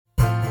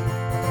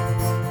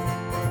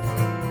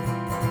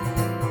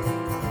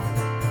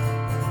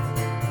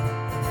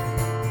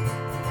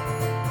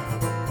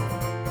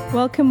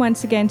Welcome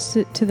once again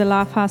to the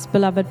Lifehouse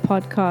Beloved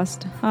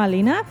podcast. Hi,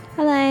 Lena.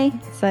 Hello.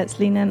 So it's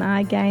Lena and I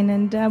again.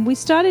 And we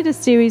started a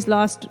series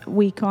last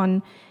week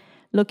on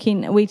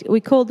looking, we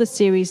called the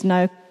series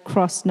No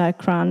Cross, No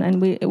Crown. And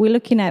we're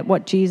looking at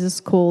what Jesus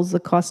calls the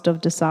cost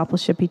of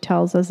discipleship. He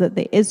tells us that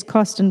there is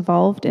cost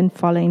involved in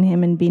following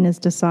him and being his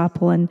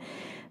disciple. And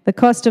the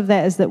cost of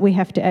that is that we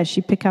have to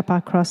actually pick up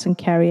our cross and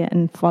carry it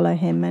and follow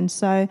him. And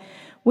so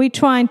we're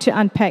trying to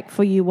unpack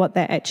for you what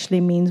that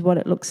actually means, what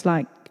it looks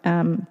like.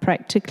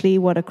 Practically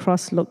what a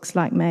cross looks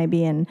like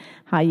maybe, and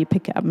how you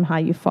pick it up and how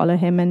you follow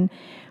him. And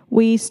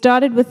we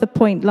started with the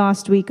point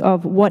last week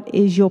of what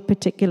is your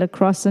particular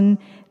cross, and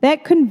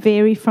that can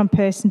vary from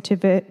person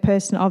to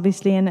person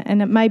obviously,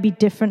 and it may be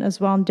different as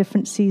well in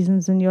different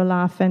seasons in your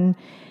life. And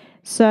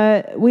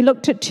so we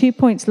looked at 2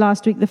 points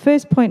last week. The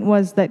first point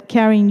was that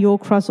carrying your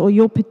cross or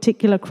your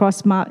particular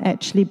cross might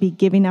actually be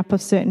giving up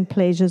of certain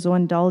pleasures or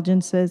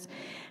indulgences.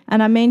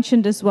 And I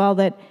mentioned as well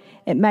that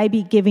it may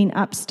be giving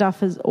up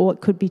stuff, or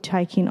it could be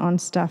taking on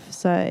stuff.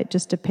 So it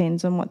just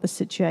depends on what the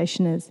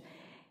situation is.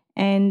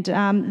 And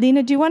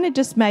Lena, do you want to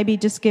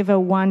just give a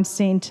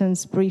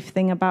one-sentence brief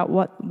thing about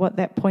what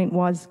that point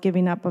was,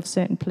 giving up of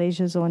certain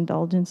pleasures or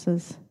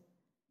indulgences?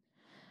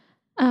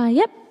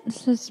 Yep.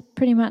 This is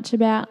pretty much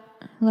about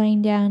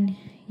laying down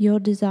your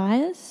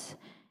desires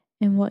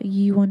and what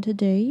you want to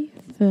do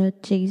for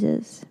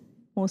Jesus.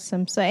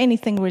 Awesome. So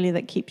anything really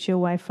that keeps you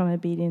away from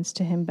obedience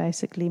to him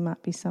basically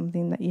might be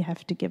something that you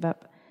have to give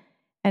up.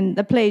 And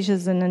the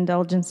pleasures and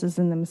indulgences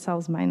in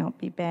themselves may not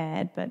be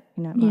bad, but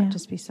it might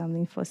just be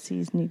something for a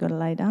season you've got to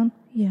lay down.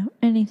 Yeah,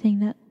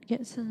 anything that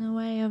gets in the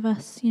way of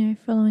us,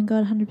 following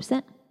God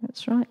 100%.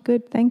 That's right.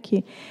 Good. Thank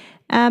you.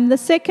 The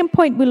second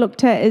point we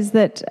looked at is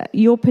that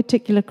your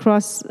particular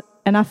cross,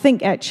 and I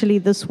think actually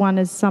this one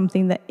is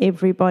something that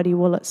everybody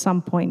will at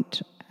some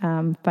point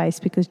face,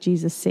 because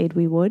Jesus said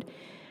we would,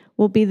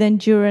 will be the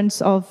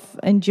endurance of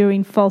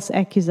enduring false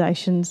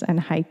accusations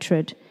and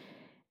hatred.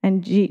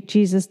 And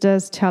Jesus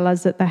does tell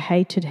us that they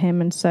hated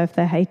him, and so if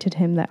they hated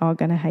him, they are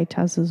going to hate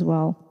us as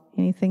well.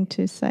 Anything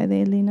to say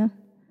there, Lena?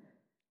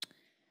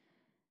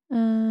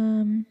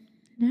 No.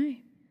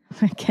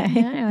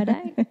 Okay. No, I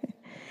don't.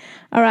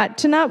 All right,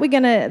 tonight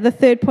the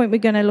third point we're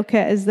going to look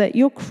at is that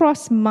your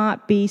cross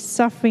might be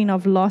suffering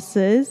of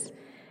losses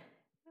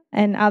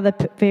and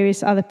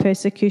various other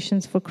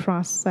persecutions for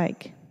Christ's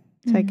sake.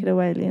 Take it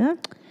away, Lena.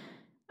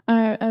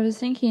 I was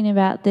thinking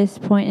about this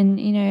point,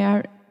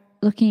 and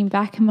looking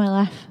back in my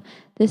life,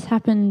 this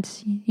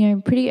happened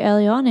pretty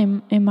early on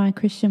in my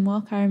Christian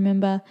walk. I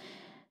remember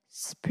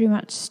pretty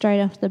much straight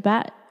off the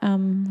bat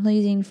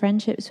losing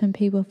friendships when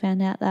people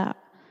found out that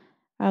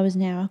I was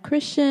now a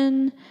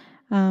Christian.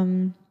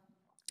 I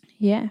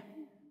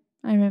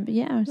remember.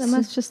 They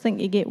must just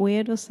think you get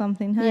weird or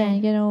something. Hey? Yeah,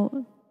 you get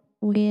all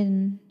weird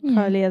and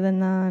holier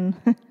than thou.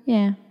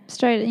 Yeah,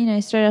 straight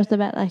off the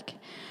bat, like.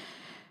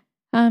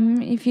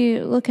 If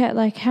you look at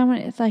how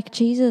many,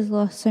 Jesus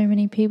lost so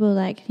many people,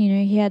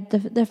 he had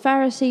the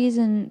Pharisees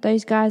and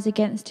those guys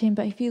against him.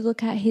 But if you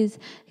look at his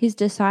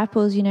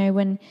disciples,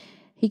 when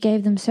he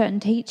gave them certain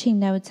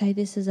teaching, they would say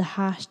this is a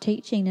harsh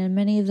teaching, and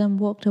many of them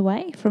walked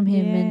away from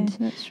him. Yeah, and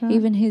that's right.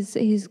 Even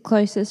his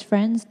closest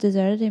friends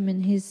deserted him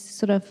in his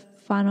sort of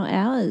final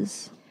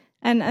hours.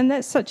 And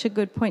that's such a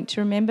good point to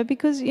remember,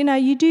 because,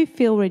 you do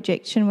feel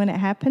rejection when it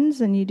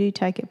happens, and you do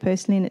take it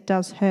personally, and it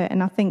does hurt.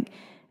 And I think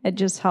it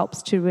just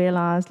helps to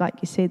realize, like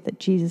you said, that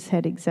Jesus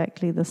had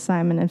exactly the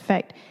same. And in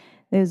fact,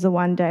 there was the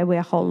one day where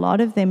a whole lot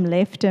of them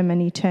left him,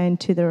 and he turned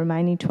to the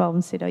remaining 12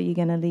 and said, "Are you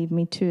going to leave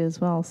me too as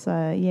well?"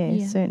 So,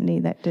 yeah, certainly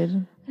that did.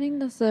 I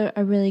think that's a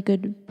really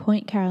good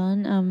point,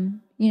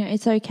 Carolyn.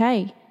 It's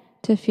okay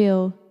to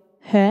feel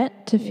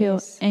hurt, to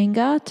feel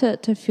anger,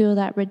 to feel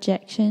that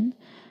rejection.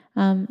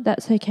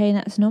 That's okay and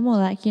that's normal.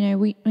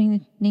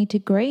 We need to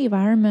grieve.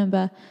 I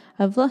remember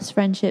I've lost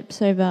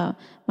friendships over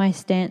my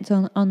stance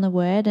on the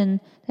word, and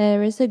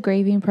there is a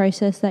grieving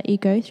process that you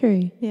go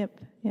through. Yep.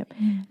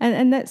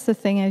 And that's the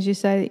thing, as you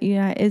say,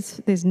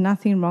 there's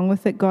nothing wrong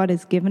with it. God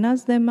has given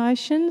us the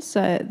emotions,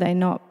 so they're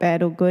not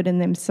bad or good in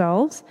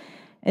themselves.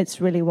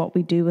 It's really what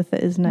we do with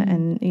it, isn't it?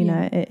 And,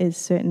 it is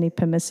certainly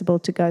permissible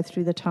to go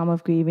through the time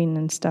of grieving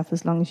and stuff,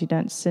 as long as you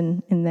don't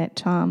sin in that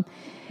time.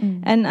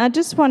 And I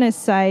just want to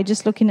say,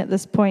 just looking at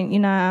this point,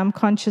 I'm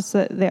conscious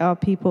that there are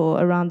people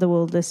around the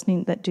world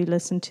listening that do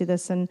listen to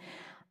this, and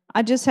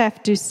I just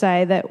have to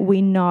say that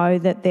we know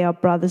that there are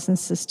brothers and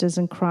sisters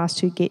in Christ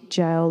who get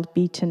jailed,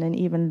 beaten, and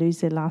even lose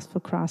their lives for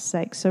Christ's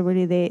sake. So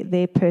really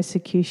their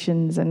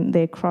persecutions and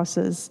their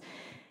crosses,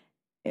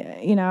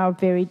 are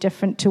very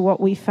different to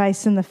what we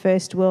face in the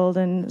first world.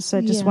 And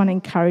so just want to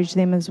encourage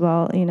them as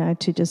well,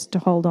 to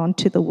hold on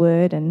to the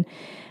word, and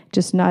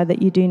just know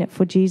that you're doing it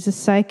for Jesus'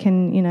 sake,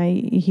 and,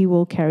 he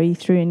will carry you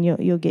through, and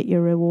you'll get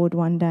your reward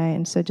one day.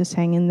 And so just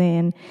hang in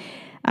there.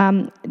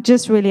 And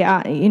just really,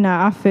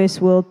 our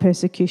first world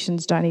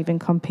persecutions don't even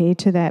compare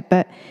to that.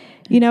 But,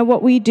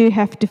 what we do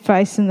have to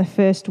face in the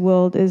first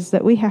world is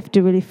that we have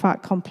to really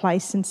fight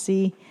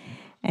complacency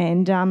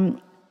and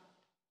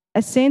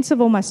a sense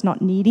of almost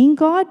not needing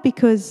God,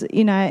 because,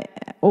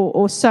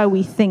 or so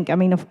we think. I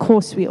mean, of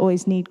course, we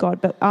always need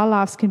God, but our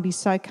lives can be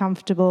so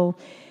comfortable.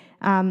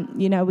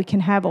 We can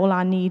have all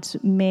our needs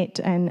met,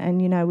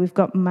 and we've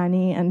got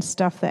money and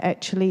stuff that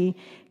actually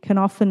can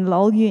often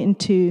lull you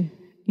into,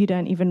 you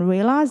don't even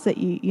realize that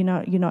you're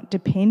not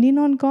depending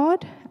on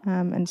God,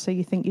 and so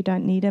you think you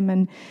don't need Him.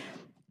 And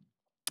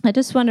I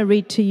just want to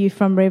read to you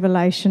from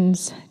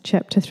Revelations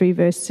chapter 3,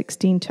 verse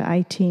 16 to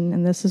 18,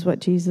 and this is what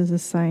Jesus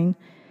is saying.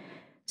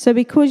 So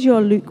because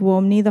you're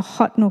lukewarm, neither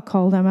hot nor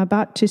cold, I'm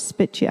about to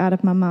spit you out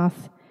of my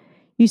mouth.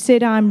 You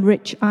said, I'm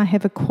rich, I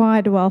have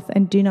acquired wealth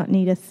and do not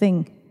need a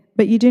thing.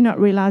 But you do not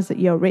realize that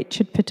you're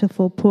wretched,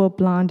 pitiful, poor,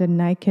 blind, and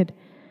naked.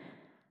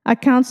 I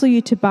counsel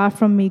you to buy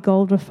from me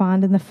gold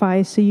refined in the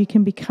fire so you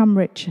can become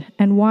rich,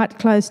 and white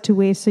clothes to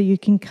wear so you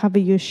can cover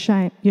your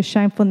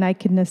shameful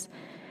nakedness,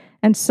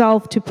 and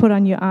salve to put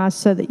on your eyes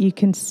so that you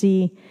can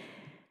see.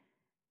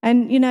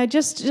 And,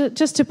 just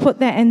to put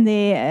that in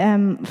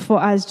there for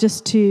us,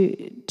 just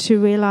to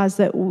realize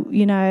that,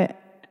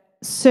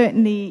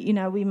 certainly,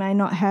 we may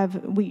not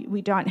have,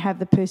 we don't have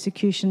the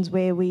persecutions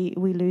where we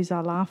lose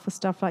our life or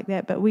stuff like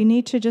that, but we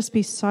need to just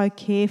be so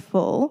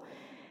careful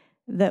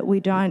that we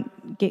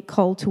don't get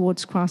cold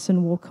towards Christ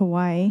and walk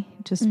away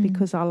just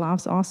because our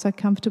lives are so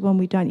comfortable and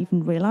we don't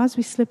even realize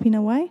we're slipping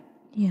away.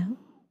 Yeah. Do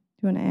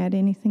you want to add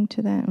anything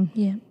to that?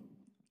 Yeah.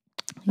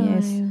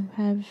 Yes.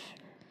 I have...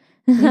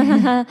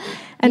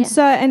 And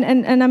so,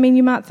 and I mean,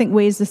 you might think,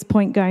 where's this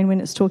point going when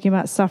it's talking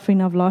about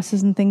suffering of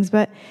losses and things?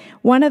 But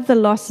one of the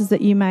losses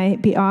that you may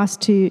be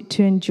asked to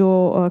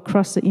endure, or a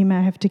cross that you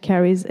may have to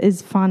carry,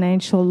 is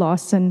financial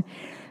loss. And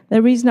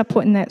the reason I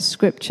put in that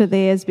scripture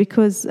there is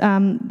because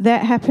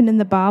that happened in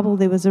the Bible.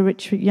 There was a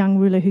rich young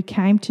ruler who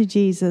came to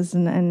Jesus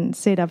and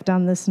said, I've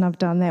done this and I've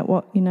done that.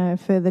 What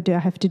further do I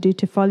have to do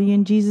to follow you?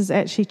 And Jesus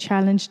actually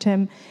challenged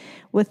him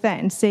with that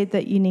and said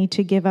that you need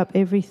to give up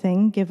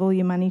everything, give all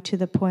your money to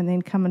the poor, and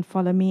then come and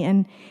follow me.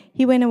 And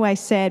he went away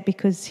sad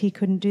because he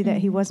couldn't do that.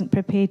 He wasn't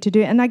prepared to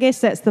do it. And I guess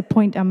that's the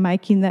point I'm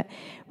making, that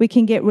we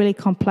can get really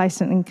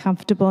complacent and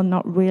comfortable and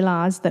not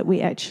realize that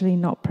we're actually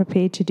not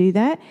prepared to do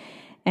that.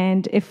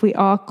 And if we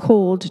are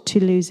called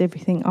to lose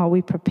everything, are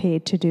we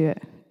prepared to do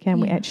it? Can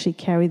we actually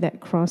carry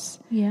that cross?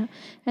 Yeah.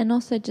 And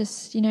also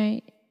just,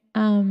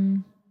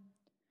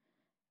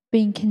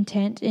 being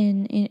content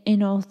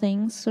in all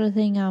things, sort of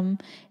thing.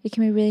 It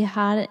can be really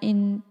hard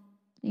in,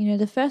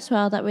 the first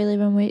world that we live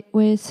in.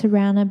 We're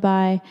surrounded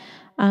by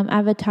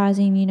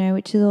advertising,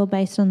 which is all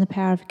based on the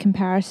power of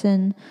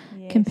comparison,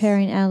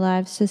 comparing our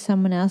lives to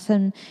someone else.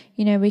 And,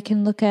 we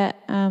can look at,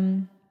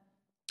 I'm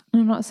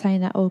not saying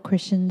that all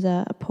Christians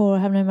are poor or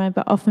have no money,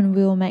 but often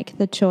we will make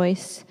the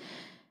choice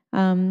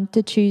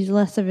to choose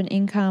less of an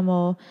income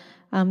or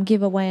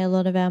give away a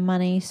lot of our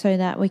money so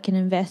that we can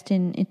invest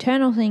in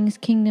eternal things,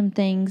 kingdom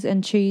things,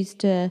 and choose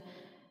to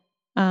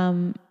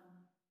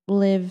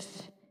live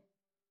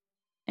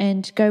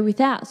and go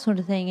without, sort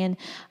of thing. And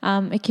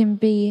it can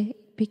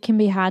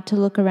be hard to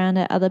look around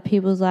at other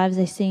people's lives.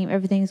 They seem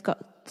everything's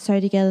got so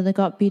together. They've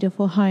got a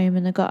beautiful home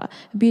and they've got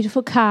a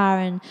beautiful car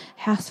and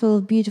a house full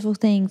of beautiful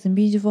things and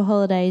beautiful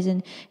holidays,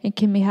 and it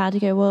can be hard to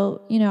go,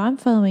 well, I'm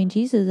following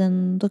Jesus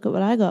and look at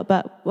what I got,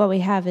 but what we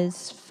have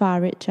is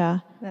far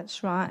richer.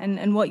 That's right.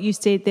 And what you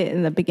said there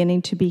in the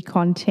beginning, to be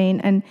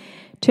content and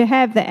to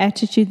have the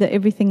attitude that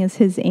everything is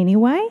His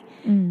anyway.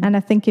 And I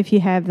think if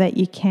you have that,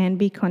 you can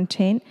be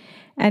content.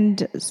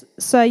 And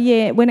so,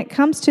 when it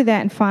comes to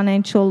that and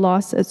financial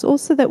loss, it's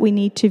also that we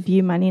need to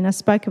view money, and I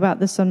spoke about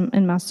this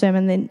in my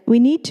sermon, then we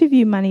need to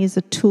view money as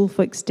a tool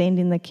for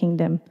extending the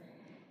kingdom.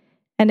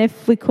 And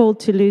if we're called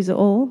to lose it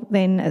all,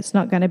 then it's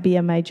not going to be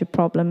a major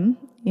problem,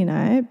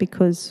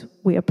 because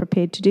we are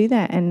prepared to do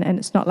that. And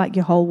it's not like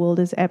your whole world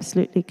is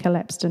absolutely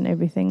collapsed and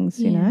everything's,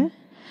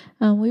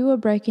 We were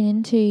broken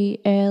into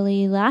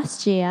early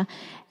last year,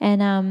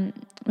 and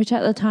which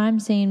at the time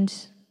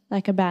seemed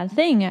like a bad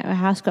thing. Our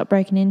house got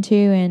broken into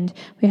and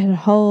we had a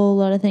whole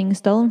lot of things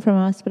stolen from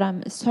us, but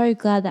I'm so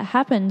glad that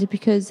happened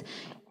because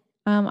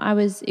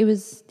it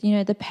was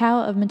the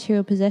power of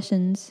material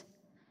possessions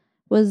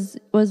was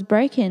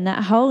broken.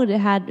 That hold it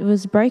had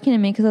was broken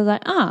in me because I was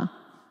like,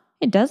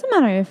 it doesn't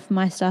matter if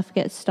my stuff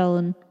gets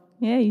stolen.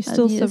 Yeah, you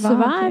still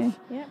survive.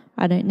 Yeah.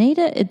 I don't need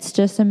it. It's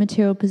just a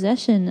material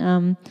possession.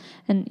 And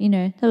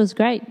that was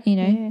great,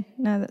 Yeah,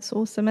 no, that's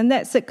awesome. And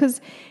that's it,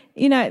 because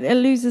it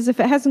loses, if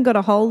it hasn't got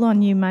a hold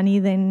on you, money,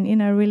 then,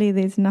 really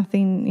there's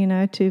nothing,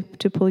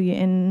 to pull you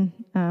in,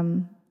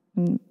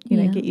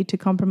 get you to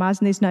compromise,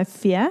 and there's no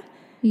fear.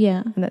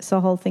 Yeah. And that's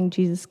the whole thing.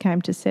 Jesus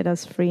came to set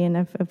us free, and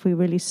if we're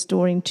really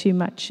storing too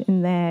much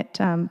in that,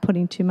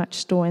 putting too much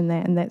store in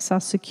that, and that's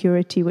our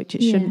security, which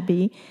it shouldn't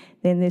be,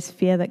 then there's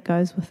fear that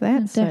goes with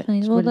that.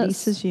 Definitely. So it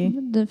releases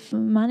you. The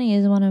money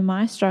is one of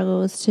my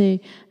struggles, to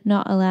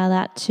not allow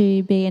that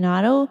to be an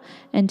idol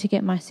and to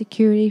get my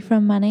security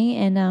from money,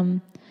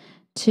 and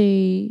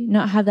to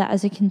not have that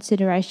as a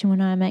consideration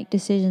when I make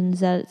decisions,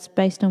 that it's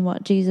based on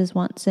what Jesus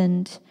wants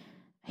and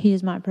he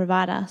is my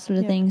provider sort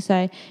of thing.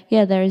 So,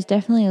 yeah, there is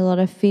definitely a lot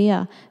of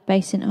fear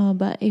based in,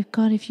 but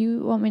if you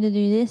want me to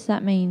do this,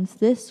 that means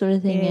this sort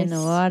of thing. Yes. And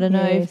I don't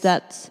know if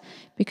that's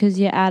because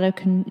you're out of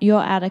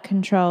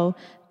control.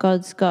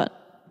 God's got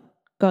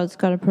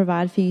to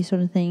provide for you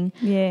sort of thing.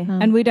 Yeah,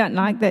 and we don't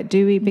like that,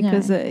 do we?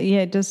 Because, No.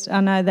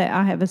 I know that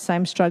I have the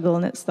same struggle,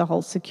 and it's the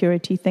whole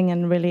security thing,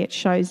 and really it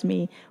shows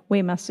me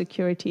where my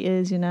security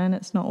is, and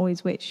it's not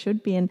always where it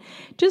should be. And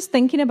just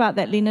thinking about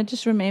that, Lena,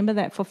 just remember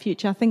that for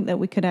future. I think that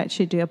we could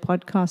actually do a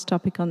podcast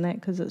topic on that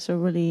because it's a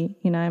really,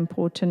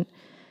 important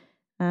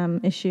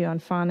issue on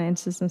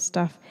finances and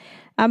stuff.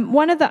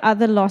 One of the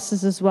other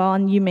losses as well,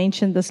 and you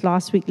mentioned this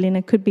last week,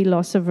 Lena, could be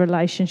loss of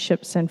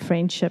relationships and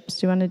friendships.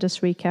 Do you want to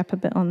just recap a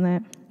bit on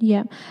that?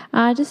 Yeah.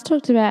 I just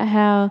talked about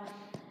how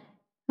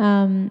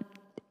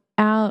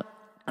our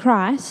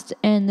Christ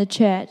and the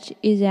church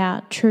is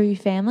our true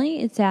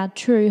family. It's our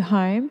true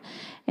home.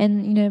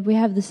 And, we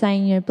have the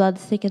saying,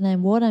 blood's thicker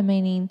than water,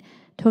 meaning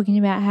talking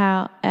about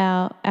how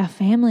our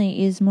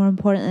family is more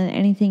important than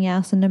anything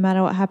else, and no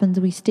matter what happens,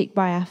 we stick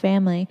by our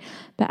family.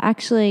 But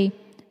actually,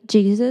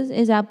 Jesus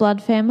is our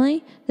blood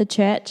family, the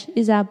church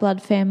is our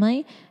blood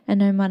family, and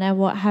no matter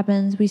what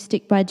happens, we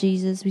stick by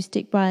Jesus, we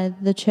stick by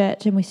the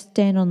church, and we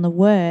stand on the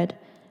word,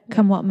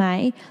 come what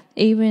may,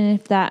 even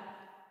if that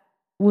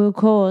will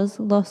cause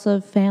loss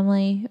of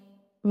family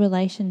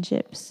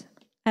relationships.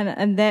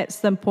 And that's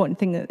the important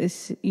thing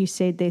that you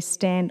said there,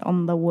 stand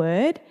on the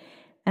word.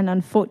 And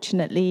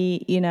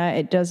unfortunately,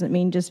 it doesn't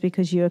mean just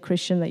because you're a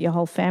Christian that your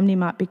whole family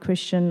might be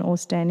Christian or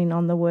standing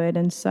on the word.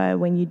 And so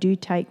when you do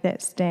take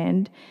that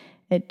stand,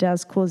 it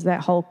does cause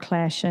that whole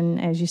clash.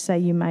 And as you say,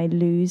 you may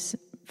lose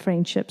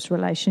friendships,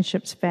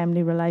 relationships,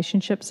 family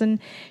relationships. And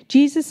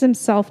Jesus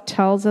himself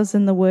tells us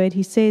in the word,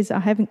 he says, I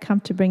haven't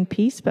come to bring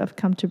peace, but I've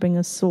come to bring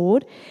a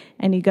sword.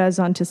 And he goes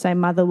on to say,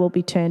 mother will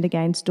be turned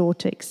against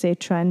daughter,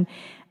 etc.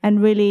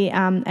 And really,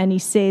 and he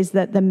says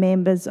that the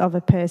members of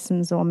a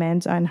person's or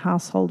man's own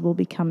household will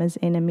become his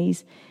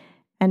enemies.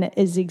 And it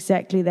is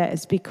exactly that.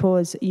 It's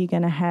because you're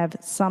going to have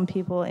some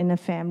people in a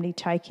family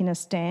taking a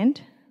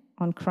stand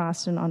on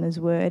Christ and on his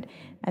word,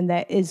 and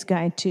that is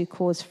going to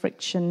cause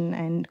friction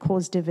and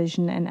cause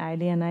division and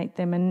alienate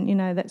them. And,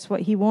 that's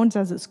what he warns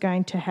us, it's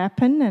going to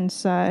happen. And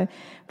so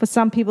for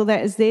some people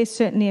that is there,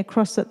 certainly a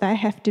cross that they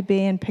have to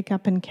bear and pick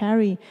up and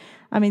carry.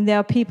 I mean, there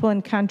are people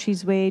in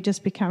countries where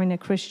just becoming a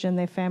Christian,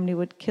 their family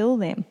would kill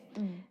them.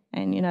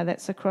 And,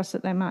 that's a cross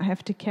that they might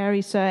have to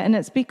carry. So, and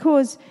it's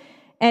because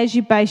as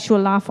you base your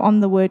life on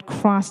the word,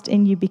 Christ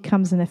in you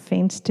becomes an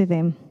offense to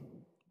them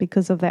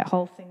because of that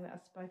whole thing that I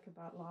spoke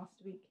about last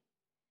week,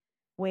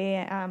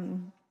 where,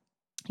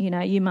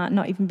 you might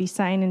not even be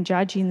saying and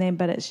judging them,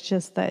 but it's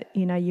just that,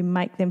 you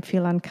make them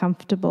feel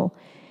uncomfortable.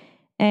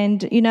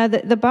 And,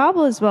 the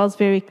Bible as well is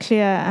very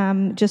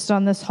clear just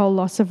on this whole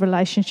loss of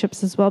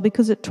relationships as well,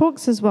 because it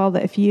talks as well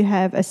that if you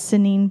have a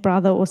sinning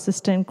brother or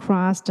sister in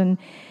Christ and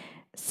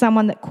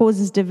someone that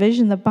causes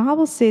division, the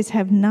Bible says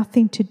have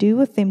nothing to do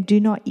with them, do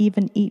not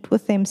even eat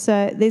with them.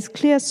 So there's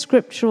clear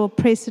scriptural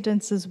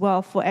precedence as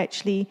well for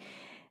actually,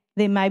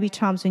 there may be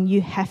times when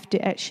you have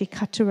to actually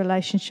cut a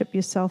relationship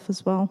yourself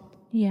as well.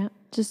 Yeah,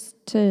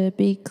 just to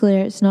be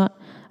clear, it's not,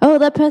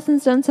 that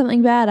person's done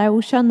something bad, I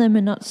will shun them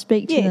and not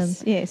speak to them.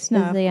 Yes,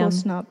 no, of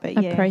course not. But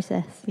a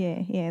process.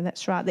 Yeah,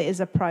 that's right. There is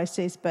a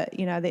process, but,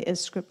 there is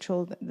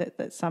scriptural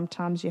that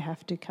sometimes you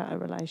have to cut a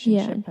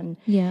relationship.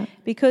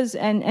 Because,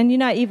 and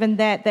even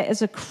that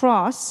is a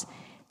cross,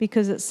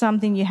 because it's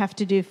something you have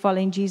to do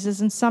following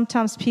Jesus. And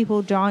sometimes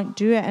people don't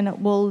do it, and it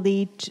will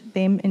lead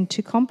them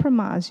into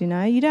compromise,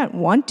 You don't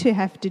want to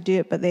have to do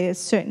it, but there are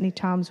certainly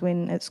times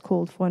when it's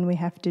called for and we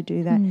have to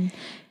do that.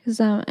 Because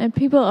and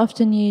people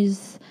often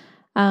use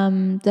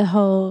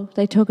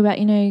they talk about,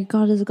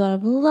 God is a God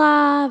of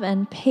love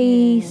and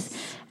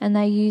peace, and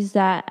they use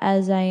that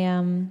as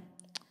a,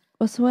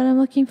 what's the word I'm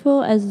looking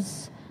for?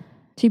 As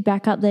to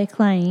back up their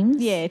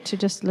claims. Yeah, to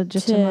just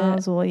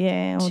legitimize or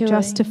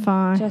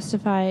justify.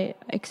 Justify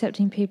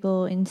accepting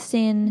people in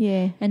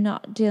sin and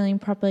not dealing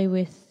properly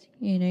with,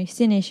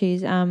 sin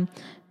issues.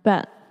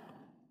 But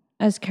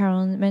as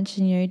Carolyn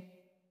mentioned,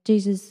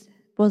 Jesus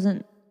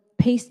wasn't,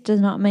 peace does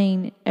not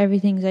mean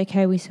everything's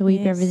okay. We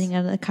sweep everything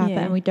under the carpet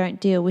and we don't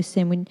deal with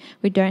sin.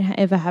 We don't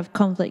ever have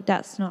conflict.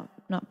 That's not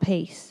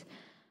peace.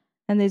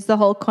 And there's the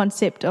whole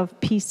concept of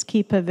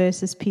peacekeeper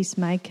versus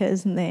peacemaker,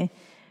 isn't there?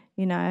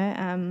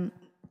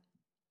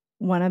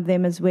 One of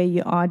them is where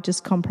you are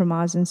just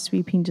compromising,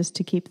 sweeping just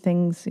to keep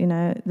things,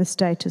 the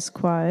status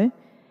quo.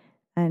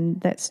 And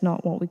that's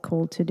not what we're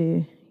called to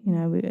do.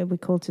 We're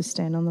called to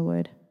stand on the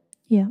word.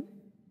 Yeah.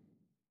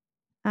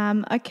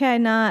 Okay,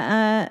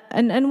 now,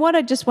 and what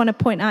I just want to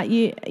point out,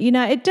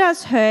 it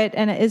does hurt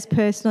and it is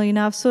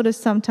personal. I've sort of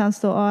sometimes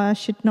thought, I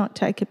should not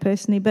take it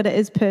personally, but it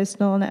is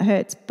personal and it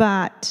hurts.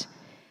 But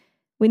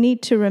we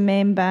need to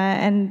remember,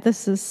 and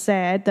this is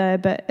sad though,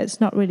 but it's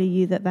not really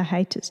you that they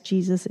hate, it's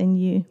Jesus in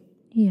you.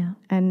 Yeah.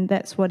 And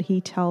that's what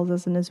he tells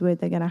us in his word.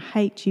 They're going to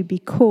hate you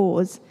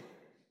because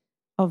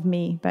of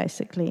me,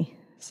 basically.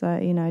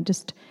 So,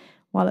 just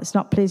while it's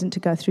not pleasant to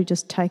go through,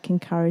 just take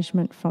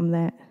encouragement from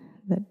that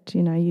that,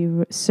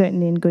 you're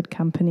certainly in good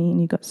company and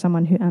you've got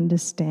someone who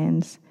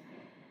understands.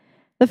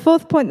 The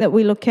fourth point that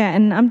we look at,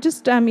 and I'm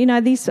just,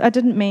 these I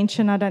didn't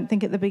mention, I don't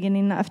think at the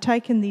beginning, I've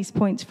taken these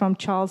points from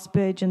Charles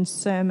Spurgeon's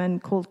sermon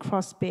called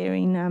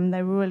Cross-Bearing.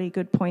 They're really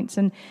good points.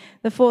 And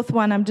the fourth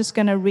one, I'm just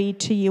going to read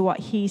to you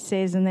what he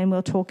says, and then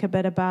we'll talk a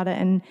bit about it.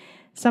 And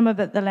some of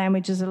it, the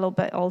language is a little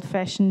bit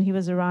old-fashioned. He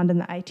was around in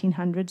the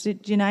 1800s.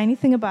 Do you know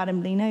anything about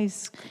him, Lena?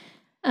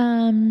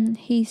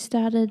 He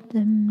started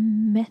the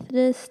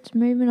Methodist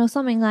movement or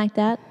something like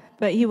that.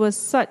 But he was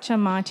such a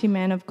mighty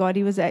man of God.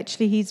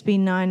 He's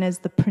been known as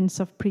the Prince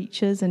of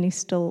Preachers, and he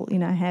still,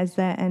 has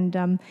that.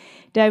 And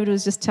David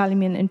was just telling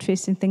me an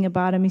interesting thing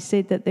about him. He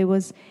said that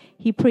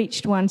he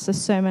preached once a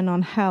sermon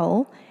on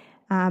hell,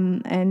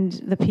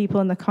 and the people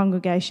in the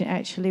congregation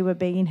actually were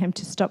begging him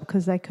to stop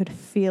because they could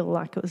feel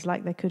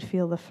they could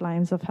feel the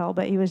flames of hell.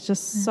 But he was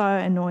just so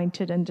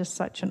anointed and just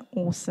such an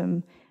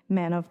awesome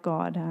man of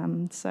God.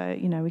 So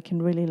we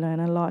can really learn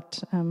a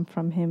lot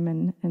from him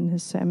and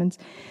his sermons.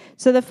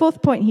 So the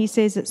fourth point, he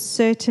says, it's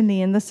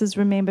certainly, and this is,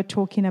 remember,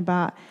 talking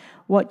about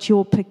what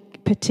your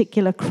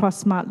particular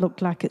cross might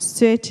look like. It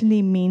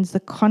certainly means the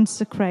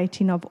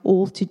consecrating of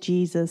all to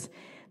Jesus,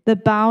 the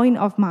bowing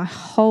of my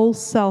whole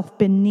self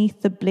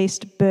beneath the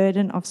blessed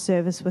burden of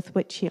service with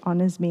which he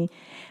honors me.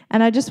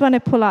 And I just want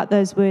to pull out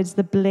those words,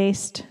 the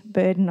blessed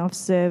burden of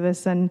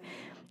service. And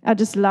I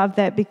just love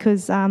that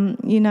because,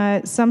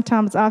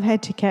 sometimes I've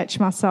had to catch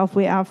myself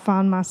where I've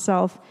found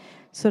myself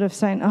sort of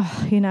saying,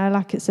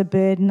 like it's a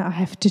burden I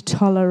have to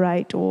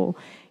tolerate, or,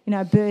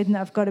 a burden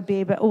I've got to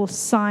bear, but or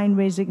sign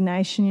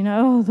resignation,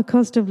 the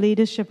cost of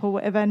leadership or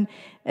whatever. And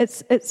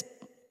it's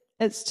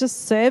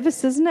just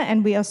service, isn't it?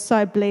 And we are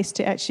so blessed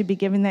to actually be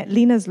given that.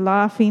 Lena's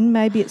laughing.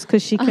 Maybe it's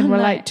because she can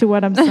relate to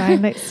what I'm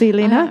saying. Let's see,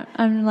 Lena.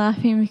 I'm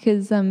laughing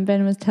because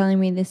Ben was telling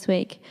me this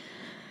week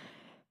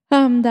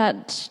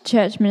that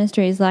church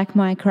ministry is like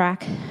my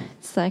crack.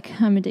 It's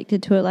like I'm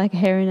addicted to it like a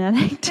heroin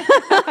addict.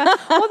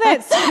 Well,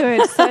 that's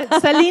good.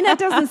 So Lena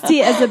doesn't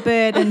see it as a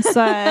burden.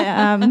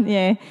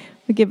 So,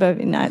 we give her,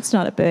 no, it's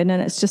not a burden,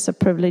 and it's just a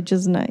privilege,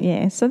 isn't it?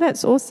 Yeah. So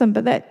that's awesome.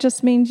 But that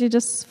just means you're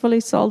just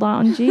fully sold out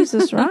on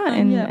Jesus, right?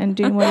 And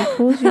doing what he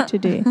calls you to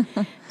do.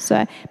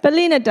 So, but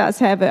Lena does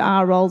have her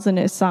eye rolls in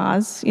her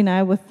size,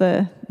 with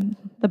the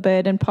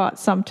burden part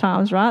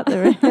sometimes, right?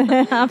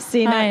 I've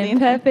seen it. I'm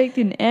perfect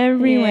in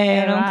every way,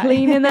 and I'm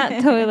clean in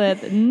that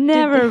toilet.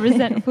 Never a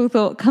resentful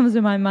thought comes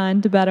to my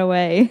mind to bat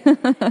away.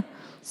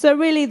 So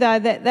really, though,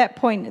 that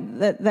point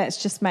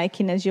that's just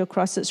making as your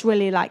cross, it's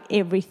really like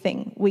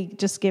everything. We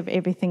just give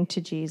everything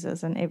to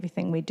Jesus, and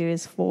everything we do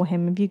is for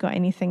him. Have you got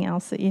anything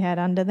else that you had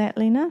under that,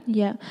 Lena?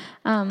 Yeah.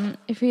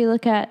 If you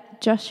look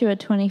at Joshua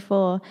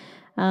 24,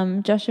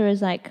 Joshua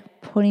is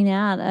like putting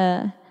out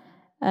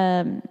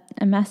a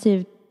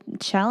massive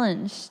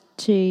challenge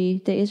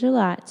to the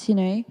Israelites.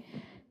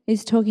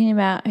 He's talking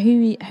about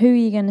who are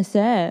you going to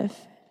serve,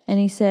 and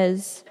he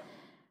says,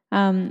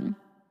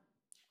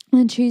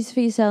 and choose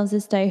for yourselves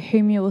this day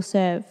whom you will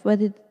serve,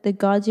 whether the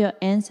gods your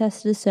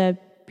ancestors served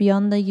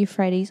beyond the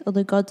Euphrates, or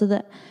the gods of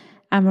the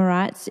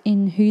Amorites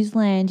in whose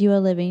land you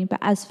are living. But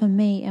as for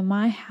me and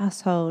my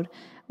household,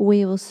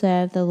 we will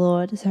serve the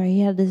Lord. So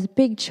he had this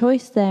big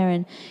choice there.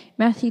 And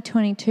Matthew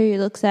 22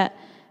 looks at,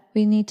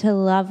 we need to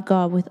love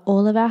God with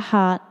all of our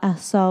heart, our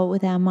soul,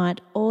 with our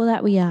mind, all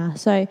that we are.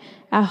 So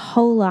our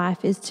whole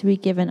life is to be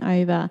given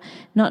over,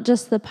 not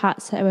just the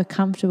parts that we're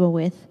comfortable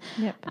with.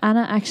 Yep.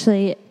 Anna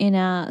actually, in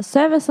our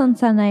service on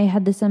Sunday,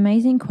 had this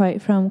amazing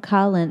quote from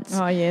Carl Lentz.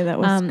 Oh, yeah, that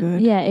was good.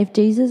 Yeah, if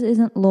Jesus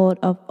isn't Lord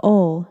of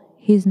all,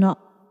 he's not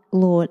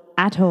Lord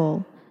at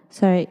all.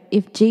 So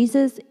if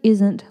Jesus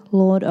isn't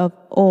Lord of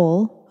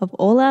all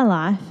our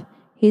life,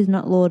 he's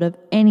not Lord of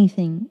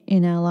anything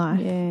in our life.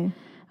 Yeah.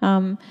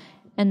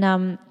 And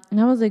that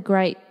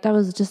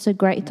was just a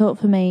great thought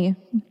for me.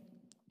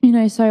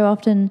 So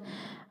often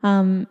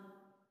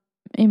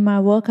in my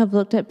work, I've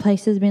looked at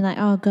places and been like,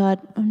 oh God,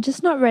 I'm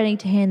just not ready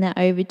to hand that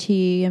over to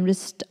you.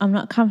 I'm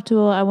not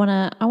comfortable. I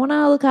wanna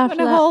look after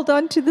that. I wanna hold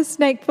on to the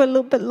snake for a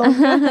little bit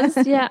longer.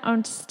 Yeah,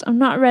 I'm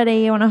not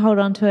ready. I wanna hold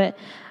on to it.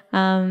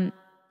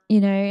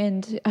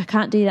 And I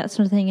can't do that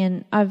sort of thing.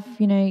 And I've,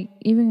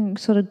 even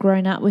sort of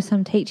grown up with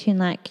some teaching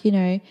like,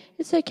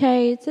 it's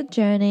okay, it's a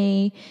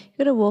journey, you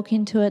got to walk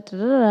into it,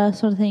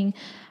 sort of thing.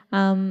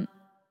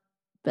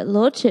 But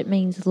lordship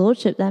means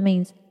lordship. That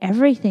means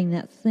everything.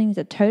 That means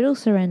a total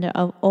surrender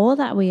of all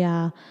that we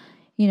are.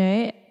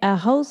 Our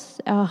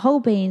whole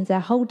beings, our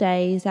whole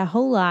days, our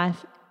whole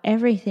life,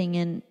 everything.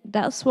 And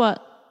that's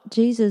what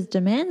Jesus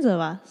demands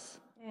of us.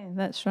 Yeah,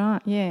 that's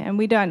right. Yeah, and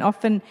we don't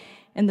often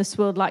in this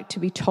world like to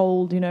be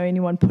told,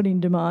 anyone putting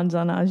demands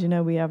on us,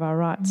 we have our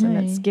rights. No.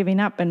 And it's giving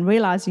up and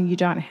realising you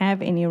don't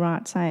have any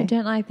rights, hey? I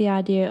don't like the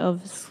idea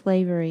of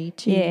slavery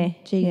to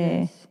Jesus.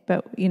 Yeah.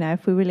 But,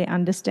 if we really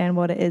understand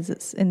what it is,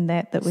 it's in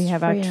that we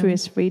have freedom. Our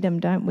truest freedom,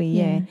 don't we?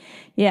 Yeah.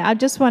 Yeah, I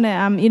just want to,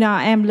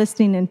 I am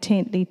listening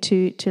intently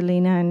to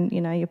Lena, and,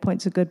 your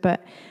points are good,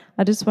 but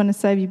I just want to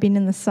say, have you been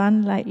in the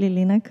sun lately,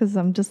 Lena? Because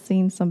I'm just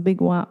seeing some big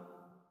white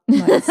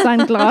like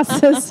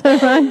sunglasses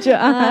around your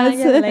eyes.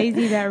 I get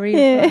lazy about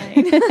reading.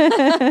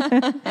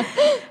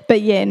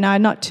 But yeah, no,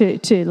 not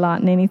to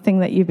lighten anything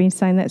that you've been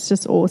saying. That's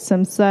just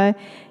awesome. So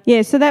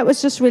yeah, so that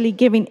was just really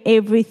giving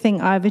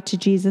everything over to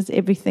Jesus,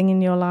 everything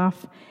in your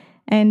life.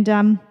 And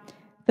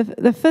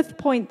the fifth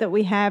point that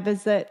we have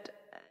is that,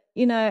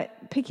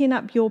 picking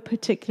up your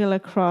particular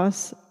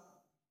cross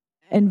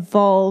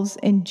involves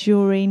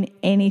enduring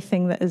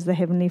anything that is the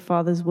Heavenly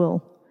Father's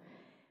will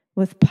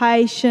with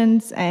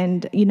patience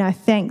and,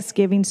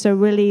 thanksgiving. So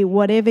really,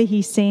 whatever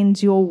He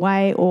sends your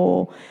way,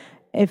 or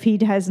if He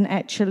hasn't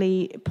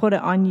actually put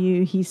it on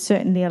you, He's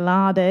certainly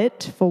allowed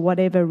it for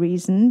whatever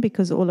reason,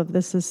 because all of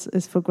this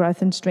is for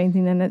growth and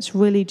strengthening, and it's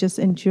really just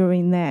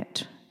enduring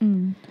that.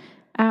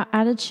 Our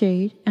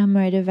attitude, our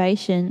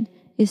motivation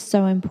is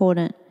so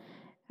important.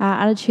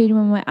 Our attitude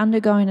when we're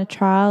undergoing a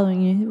trial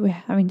and we're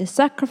having to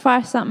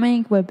sacrifice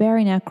something, we're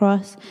bearing our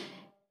cross,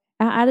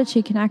 our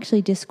attitude can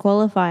actually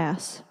disqualify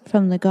us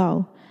from the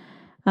goal.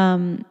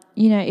 The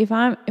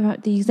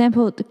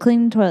example, the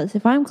cleaning toilets,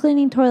 if I'm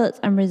cleaning toilets,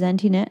 I'm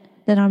resenting it,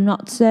 then I'm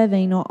not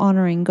serving or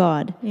honouring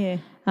God. Yeah.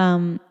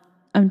 I'm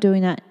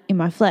doing that in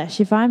my flesh.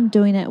 If I'm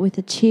doing it with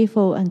a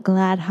cheerful and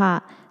glad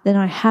heart, then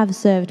I have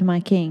served my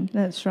King.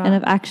 That's right. And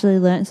I've actually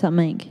learnt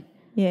something.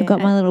 Yeah. I've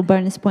got my little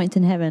bonus points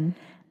in heaven.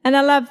 And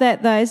I love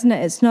that, though, isn't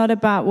it? It's not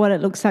about what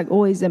it looks like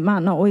always. It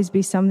might not always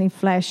be something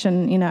flash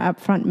and,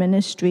 upfront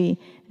ministry,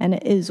 and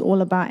it is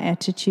all about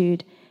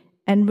attitude.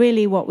 And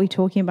really what we're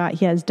talking about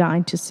here is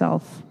dying to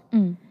self.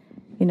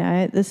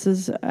 This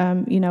is,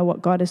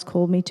 what God has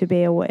called me to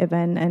be or whatever,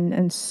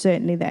 and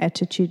certainly the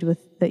attitude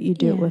that you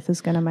do it with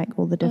is going to make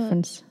all the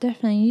difference.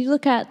 Definitely. You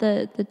look at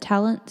the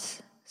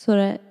talents sort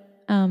of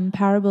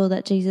parable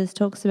that Jesus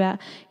talks about,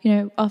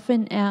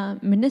 often our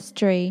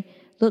ministry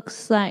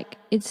looks like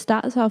it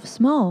starts off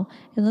small.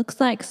 It looks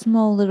like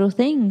small little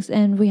things,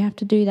 and we have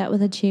to do that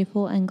with a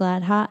cheerful and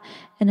glad heart,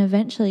 and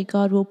eventually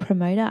God will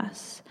promote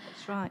us.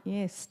 That's right,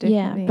 yes,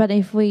 definitely. Yeah, but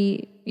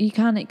you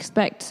can't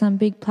expect some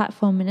big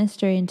platform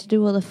ministry and to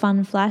do all the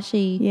fun,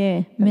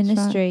 flashy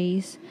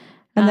ministries. Right.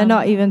 And they're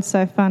not even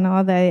so fun,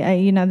 are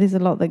they? There's a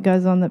lot that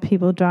goes on that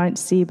people don't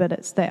see, but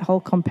it's that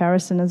whole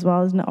comparison as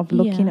well, isn't it, of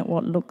looking at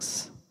what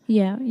looks.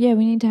 Yeah,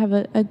 we need to have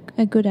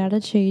a good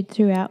attitude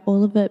throughout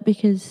all of it,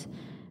 because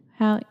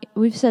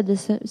we've said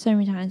this so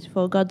many times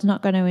before, God's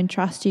not going to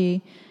entrust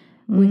you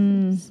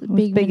with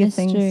big bigger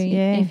ministry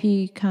things, if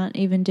you can't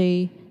even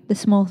do the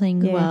small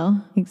things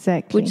well.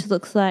 Exactly. Which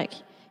looks like,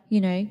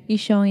 you're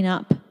showing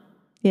up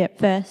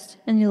first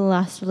and you're the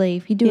last to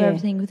leave. You do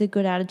everything with a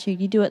good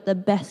attitude. You do it the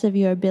best of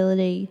your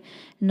ability,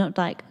 and not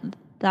like,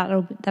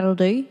 that'll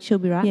do. She'll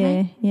be right,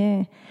 mate.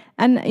 Yeah.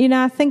 And,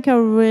 I think a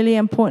really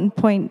important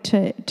point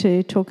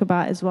to talk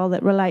about as well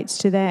that relates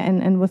to that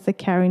and with the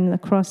carrying the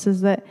cross is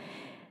that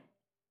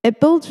it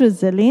builds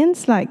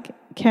resilience. Like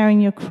carrying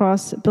your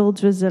cross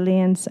builds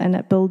resilience, and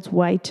it builds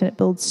weight, and it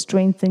builds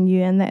strength in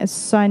you, and that is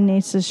so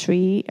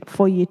necessary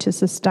for you to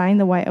sustain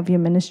the weight of your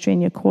ministry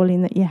and your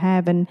calling that you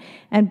have, and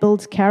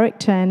builds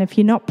character. And if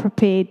you're not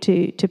prepared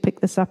to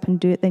pick this up and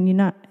do it, then you're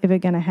not ever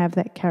going to have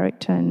that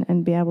character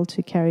and be able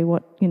to carry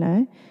what,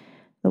 the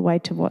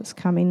weight of what's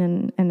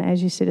coming. And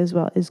as you said as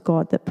well, is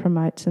God that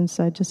promotes. And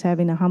so just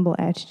having a humble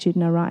attitude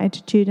and a right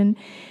attitude, and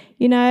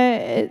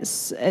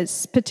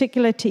it's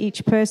particular to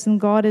each person.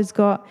 God has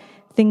got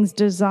things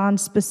designed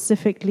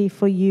specifically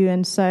for you,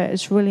 and so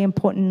it's really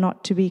important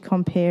not to be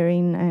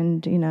comparing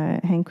and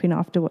hankering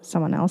after what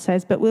someone else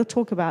has. But we'll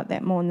talk about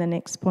that more in the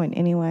next point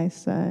anyway.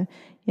 So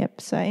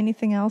so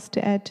anything else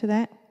to add to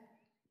that?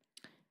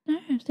 No,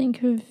 I think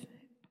we've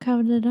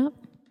covered it up.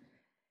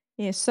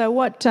 Yeah, so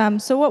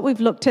what we've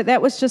looked at,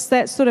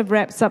 that sort of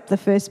wraps up the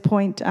first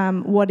point.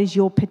 What is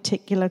your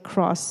particular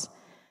cross?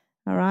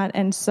 All right,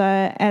 and so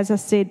as I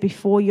said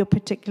before, your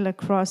particular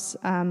cross,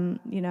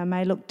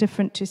 may look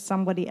different to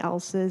somebody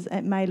else's.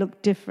 It may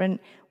look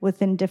different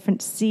within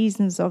different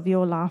seasons of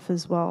your life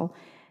as well.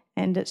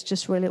 And it's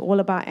just really all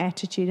about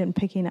attitude and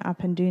picking it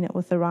up and doing it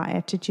with the right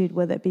attitude,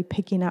 whether it be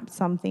picking up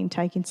something,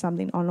 taking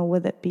something on, or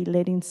whether it be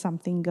letting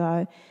something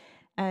go.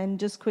 And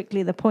just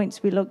quickly, the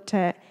points we looked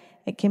at,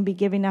 it can be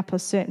giving up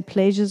of certain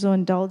pleasures or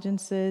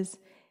indulgences.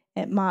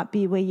 It might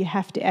be where you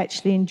have to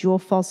actually endure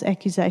false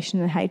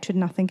accusation and hatred.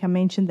 And I think I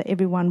mentioned that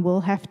everyone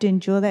will have to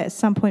endure that at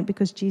some point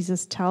because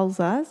Jesus tells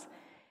us.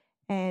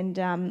 And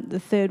the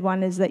third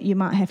one is that you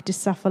might have to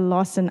suffer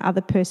loss and other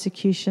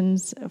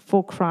persecutions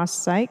for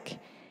Christ's sake.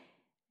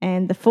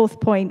 And the fourth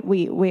point,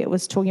 where it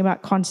was talking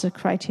about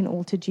consecrating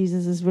all to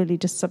Jesus, is really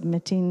just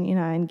submitting,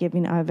 and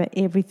giving over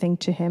everything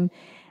to Him.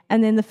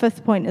 And then the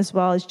fifth point as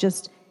well is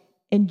just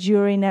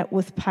enduring it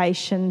with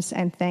patience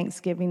and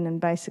thanksgiving, and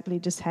basically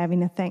just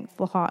having a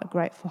thankful heart, a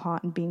grateful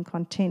heart, and being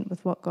content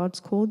with what God's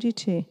called you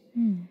to.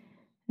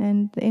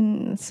 And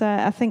then, so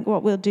I think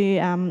what we'll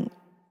do,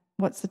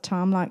 what's the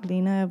time like,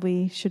 Lena?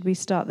 Should we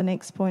start the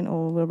next point,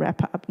 or we'll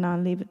wrap it up now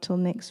and leave it till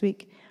next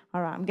week?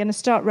 All right, I'm going to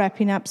start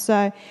wrapping up.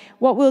 So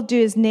what we'll do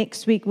is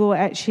next week we'll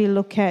actually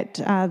look at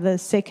the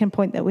second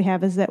point that we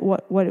have is that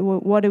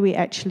what are we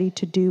actually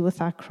to do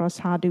with our cross?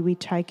 How do we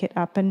take it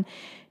up? And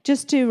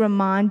just to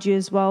remind you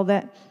as well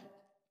that,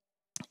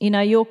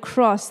 your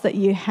cross that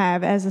you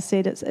have, as I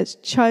said, it's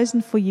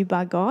chosen for you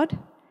by God.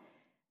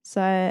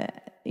 So,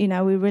 we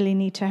really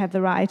need to have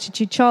the right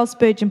attitude. Charles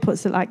Spurgeon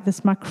puts it like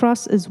this: my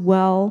cross is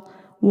well,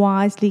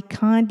 wisely,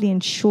 kindly,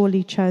 and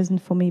surely chosen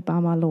for me by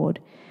my Lord.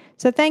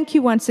 So thank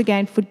you once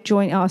again for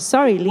joining. Oh,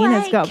 sorry,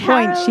 Lena's got a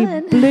point. She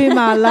blew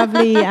my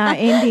lovely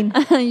ending.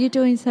 You're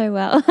doing so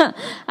well.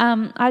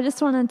 I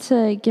just wanted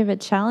to give a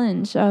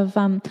challenge of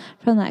from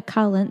that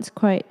Carl Lentz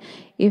quote.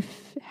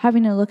 If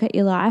having a look at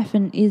your life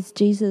and is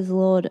Jesus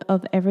Lord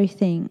of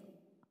everything,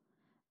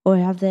 or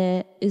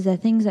is there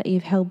things that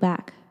you've held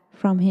back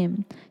from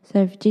him?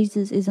 So if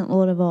Jesus isn't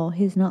Lord of all,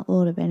 he's not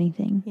Lord of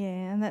anything.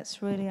 Yeah, and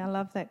that's really, I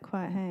love that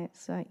quote. Hey,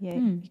 so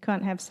you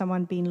can't have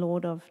someone being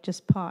Lord of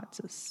just parts.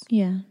 It's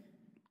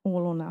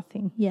all or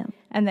nothing. Yeah.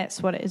 And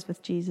that's what it is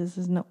with Jesus,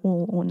 isn't it?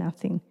 All or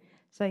nothing.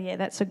 So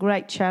that's a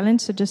great challenge.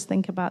 So just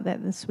think about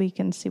that this week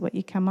and see what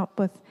you come up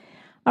with.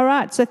 All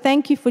right, so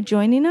thank you for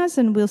joining us,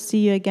 and we'll see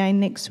you again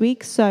next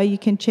week. So you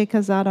can check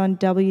us out on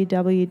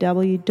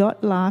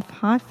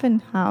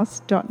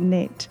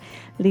www.life-house.net.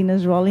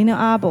 Lena's rolling her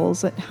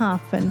eyeballs at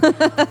hyphen.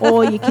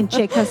 Or you can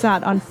check us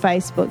out on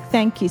Facebook.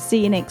 Thank you.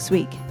 See you next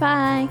week.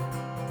 Bye.